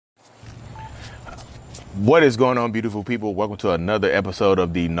What is going on, beautiful people? Welcome to another episode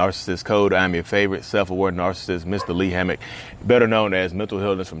of the Narcissist Code. I'm your favorite self-aware narcissist, Mr. Lee Hammock, better known as Mental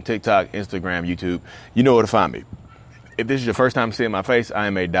Healness from TikTok, Instagram, YouTube. You know where to find me. If this is your first time seeing my face, I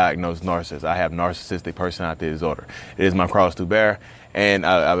am a diagnosed narcissist. I have narcissistic personality disorder. It is my cross to bear, and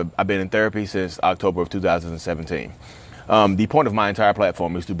I've been in therapy since October of 2017. The point of my entire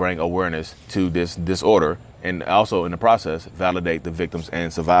platform is to bring awareness to this disorder and also, in the process, validate the victims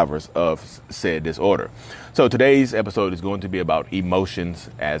and survivors of said disorder. So today's episode is going to be about emotions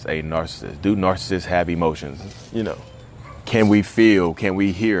as a narcissist. Do narcissists have emotions? You know, can we feel? Can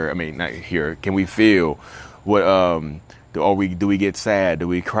we hear? I mean, not hear. Can we feel? What do we get sad? Do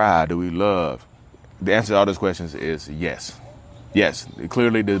we cry? Do we love? The answer to all those questions is yes. Yes.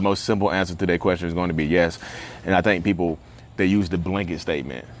 Clearly, the most simple answer to that question is going to be yes. And I think people, they use the blanket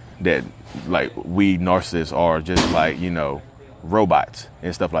statement that like we narcissists are just like, you know, robots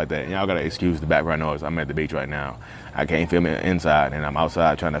and stuff like that. Y'all gotta excuse the background noise. I'm at the beach right now. I can't film it inside, and I'm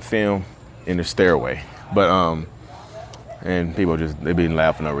outside trying to film in the stairway. But and people just, they being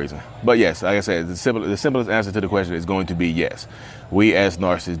loud for no reason. But yes, like I said, the simplest answer to the question is going to be yes. We as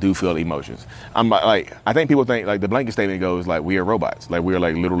narcissists do feel emotions. I think people think like the blanket statement goes like we are robots, like we are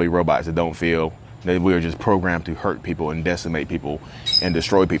like literally robots that don't feel, that we are just programmed to hurt people and decimate people and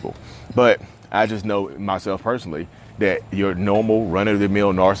destroy people. But I just know myself personally that your normal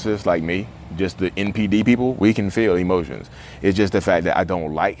run-of-the-mill narcissist like me, just the NPD people, we can feel emotions. It's just the fact that I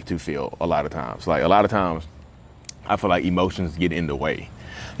don't like to feel a lot of times. Like a lot of times I feel like emotions get in the way.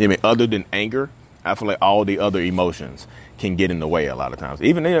 I mean, other than anger, I feel like all the other emotions can get in the way a lot of times.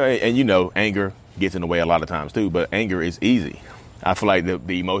 Even, and you know, anger gets in the way a lot of times too, but anger is easy. I feel like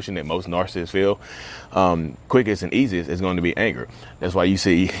the emotion that most narcissists feel quickest and easiest is going to be anger. That's why you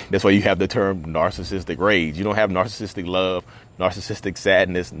have the term narcissistic rage. You don't have narcissistic love, narcissistic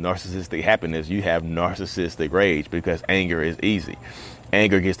sadness, narcissistic happiness. You have narcissistic rage because anger is easy.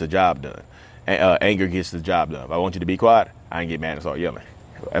 Anger gets the job done. Anger gets the job done. If I want you to be quiet, I can get mad and start yelling.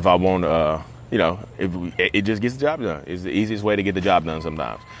 If I want it just gets the job done. It's the easiest way to get the job done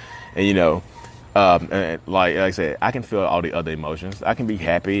sometimes. And you know, and like I said, I can feel all the other emotions. I can be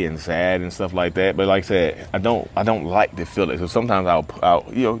happy and sad and stuff like that. But like I said, I don't like to feel it. So sometimes I'll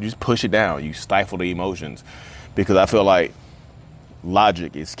just push it down. You stifle the emotions because I feel like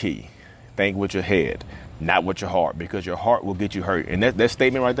logic is key. Think with your head, not with your heart, because your heart will get you hurt. And that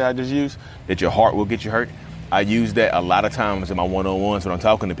statement right there I just used, that your heart will get you hurt, I use that a lot of times in my one-on-ones when I'm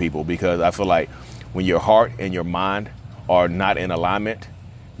talking to people, because I feel like when your heart and your mind are not in alignment,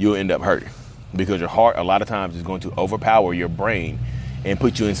 you'll end up hurt. Because your heart a lot of times is going to overpower your brain and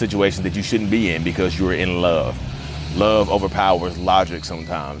put you in situations that you shouldn't be in because you're in love. Love overpowers logic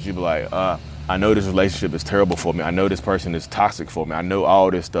sometimes. You'll be like, I know this relationship is terrible for me. I know this person is toxic for me. I know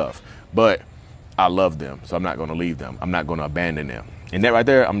all this stuff. But I love them, so I'm not going to leave them. I'm not going to abandon them. And that right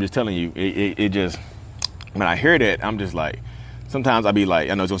there, I'm just telling you, it just, when I hear that, I'm just like, sometimes I be like,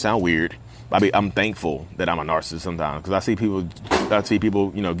 I know it's going to sound weird, I'm thankful that I'm a narcissist sometimes, because I see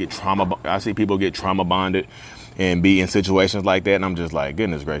people, you know, get trauma bonded and be in situations like that, and I'm just like,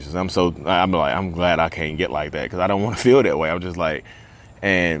 goodness gracious, I'm glad I can't get like that, because I don't want to feel that way. I'm just like,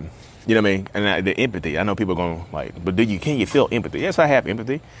 and you know what I mean? And the empathy, I know people are going like, but can you feel empathy? Yes, I have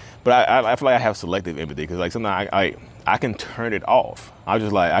empathy, but I feel like I have selective empathy, because like sometimes I can turn it off. I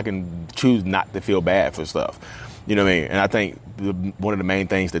can choose not to feel bad for stuff. You know what I mean? And I think one of the main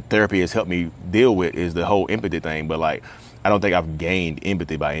things that therapy has helped me deal with is the whole empathy thing. But like, I don't think I've gained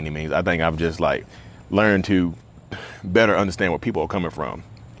empathy by any means. I think I've just like learned to better understand where people are coming from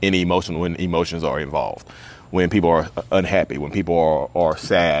when emotions are involved. When people are unhappy, when people are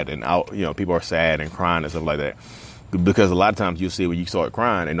sad and people are sad and crying and stuff like that. Because a lot of times you'll see when you start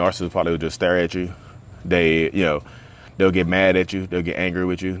crying, and narcissists probably will just stare at you. They'll get mad at you. They'll get angry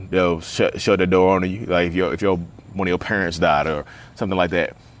with you. They'll shut the door on you. Like if one of your parents died or something like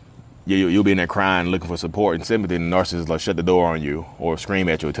that, you'll be in there crying, looking for support and sympathy, and the narcissist like shut the door on you or scream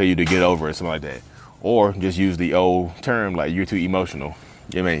at you or tell you to get over it, something like that. Or just use the old term like, you're too emotional.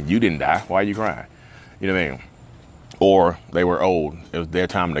 You know what I mean? You didn't die. Why are you crying? You know what I mean? Or they were old. It was their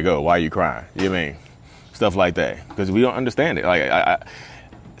time to go. Why are you crying? You know what I mean? Stuff like that. Because we don't understand it. Like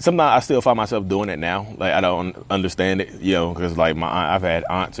sometimes I still find myself doing it now. Like I don't understand it, because like I've had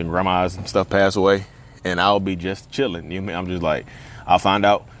aunts and grandmas and stuff pass away, and I'll be just chilling. You know what I mean? I'm just like, I'll find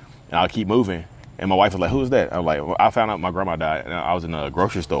out and I'll keep moving. And my wife was like, "Who's that?" I'm like, well, I found out my grandma died, and I was in a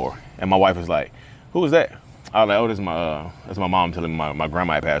grocery store, and my wife was like, "Who was that?" I was like, "Oh, that's my mom telling me my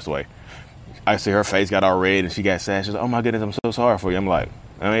grandma had passed away." I see her face got all red and she got sad. She's like, "Oh my goodness, I'm so sorry for you." I'm like,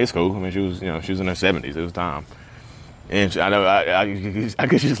 I mean, it's cool. I mean, she was in her 70s. It was time. And I know I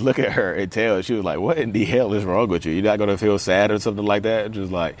could just look at her and tell. She was like, "What in the hell is wrong with you? You're not gonna feel sad or something like that?" Just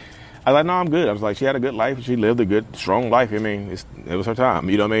like, I was like, "No, I'm good." I was like, "She had a good life. She lived a good, strong life. I mean, it was her time.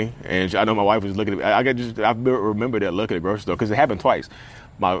 You know what I mean?" And I know my wife was looking at me. I remember that look at the grocery store because it happened twice.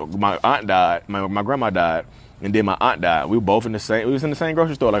 My aunt died. My grandma died, and then my aunt died. We were both in the same. We was in the same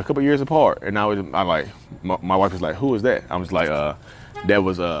grocery store like a couple years apart. And I like, my wife was like, "Who was that?" I was like, "That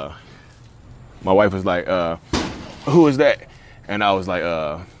was My wife was like, "Who is that?" And I was like,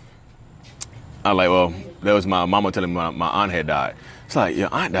 "Well, that was my mama telling me my aunt had died." It's like,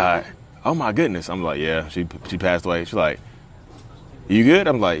 "Your aunt died? Oh my goodness!" I'm like, "Yeah, she passed away." She's like, "You good?"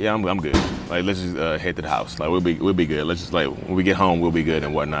 I'm like, "Yeah, I'm good. Like, let's just head to the house. Like, we'll be good. Let's just, like, when we get home, we'll be good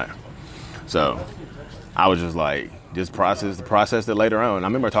and whatnot." So I was just like, just process it later on. I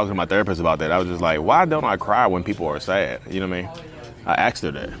remember talking to my therapist about that. I was just like, "Why don't I cry when people are sad?" You know what I mean? I asked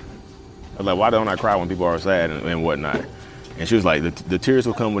her that. I was like, "Why don't I cry when people are sad and whatnot?" And she was like, the tears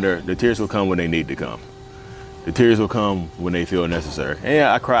will come when they need to come. The tears will come when they feel necessary. And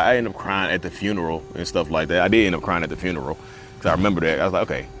yeah, I ended up crying at the funeral and stuff like that. I did end up crying at the funeral because I remember that. I was like,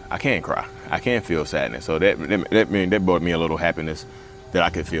 okay, I can cry. I can feel sadness. So that brought me a little happiness that I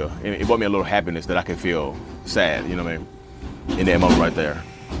could feel. It brought me a little happiness that I could feel sad. You know what I mean? In that moment right there.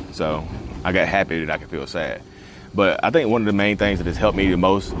 So I got happy that I could feel sad. But I think one of the main things that has helped me the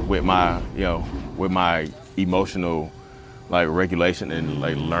most with my emotional, like, regulation and,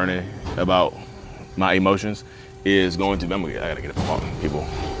 like, learning about my emotions is going to, I gotta get up on people.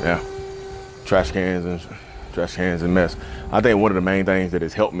 Yeah. Trash cans and mess. I think one of the main things that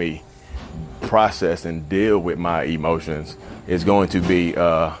has helped me process and deal with my emotions is going to be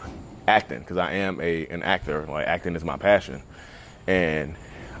acting, because I am an actor. Like, acting is my passion. And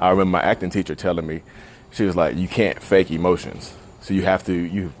I remember my acting teacher telling me, she was like, "You can't fake emotions. So you have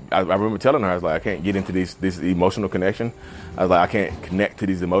to, I remember telling her, I was like, I can't get into this emotional connection. I was like, I can't connect to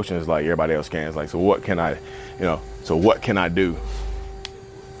these emotions like everybody else can. It's like, so what can I do?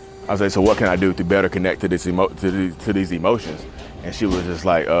 I was like, so what can I do to better connect to these emotions? And she was just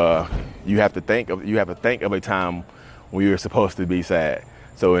like, you have to think of a time when you're supposed to be sad.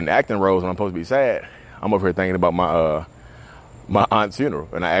 So in acting roles, when I'm supposed to be sad, I'm over here thinking about my aunt's funeral,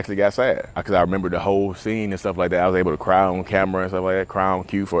 and I actually got sad because I remember the whole scene and stuff like that. I was able to cry on camera and stuff like that, cry on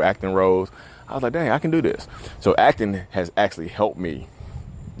cue for acting roles. I was like, dang, I can do this. So acting has actually helped me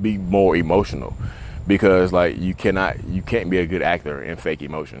be more emotional, because, like, you can't be a good actor and fake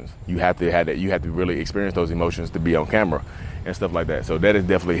emotions. You have to really experience those emotions to be on camera and stuff like that. So that has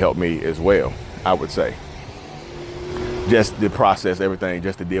definitely helped me as well, I would say. Just to process everything,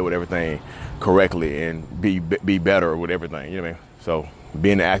 just to deal with everything correctly and be better with everything, you know what I mean? So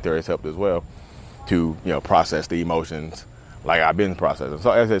being an actor has helped as well to, process the emotions like I've been processing.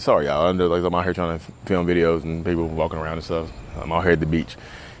 So I said, sorry, y'all. I'm out here trying to film videos and people walking around and stuff. I'm out here at the beach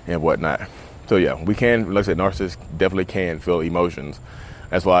and whatnot. So yeah, we can, like I said, narcissists definitely can feel emotions.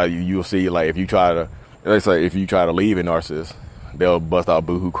 That's why you'll see, like, if you try to leave a narcissist, they'll bust out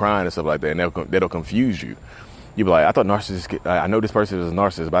boohoo crying and stuff like that, and that'll confuse you. You'll be like, I thought narcissists I know this person is a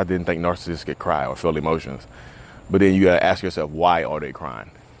narcissist, but I didn't think narcissists could cry or feel emotions. But then you gotta ask yourself, why are they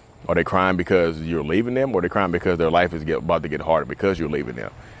crying? Are they crying because you're leaving them, or are they crying because their life is about to get harder because you're leaving them?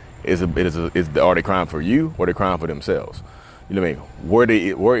 Are they crying for you, or are they crying for themselves? You know what I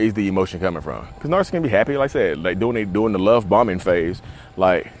mean? Where is the emotion coming from? Because narcissists can be happy, like I said, like doing the love bombing phase.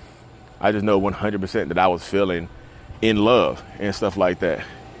 Like, I just know 100% that I was feeling in love and stuff like that.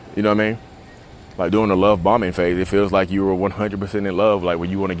 You know what I mean? Like, during the love bombing phase, it feels like you were 100% in love. Like, when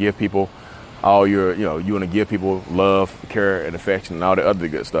you want to give people you want to give people love, care, and affection, and all the other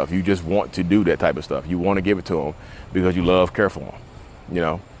good stuff. You just want to do that type of stuff. You want to give it to them because you love, care for them,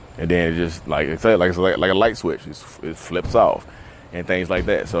 And then it just, like I said, like a light switch, it flips off and things like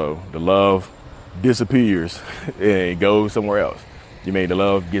that. So the love disappears and it goes somewhere else. The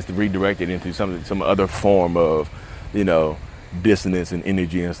love gets redirected into some other form of, dissonance and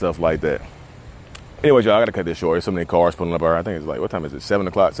energy and stuff like that. Anyways, y'all, I gotta cut this short. There's so many cars pulling up. I think it's like, what time is it? 7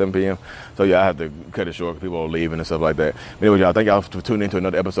 p.m. So yeah, I have to cut it short because people are leaving and stuff like that. Anyways, y'all, thank y'all for tuning into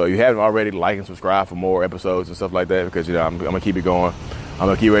another episode. If you haven't already, like and subscribe for more episodes and stuff like that, because I'm gonna keep it going. I'm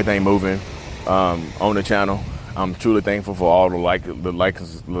gonna keep everything moving on the channel. I'm truly thankful for all the likes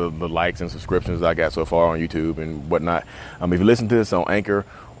and subscriptions I got so far on YouTube and whatnot. If you listen to this on Anchor,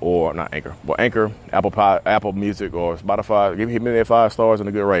 or not Anchor, but Anchor, Apple Music, or Spotify, hit me that 5 stars and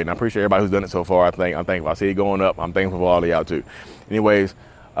a good rating. I appreciate everybody who's done it so far. I'm thankful. I see it going up. I'm thankful for all of y'all too. Anyways,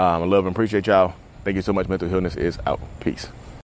 I love and appreciate y'all. Thank you so much. Mental Healness is out. Peace.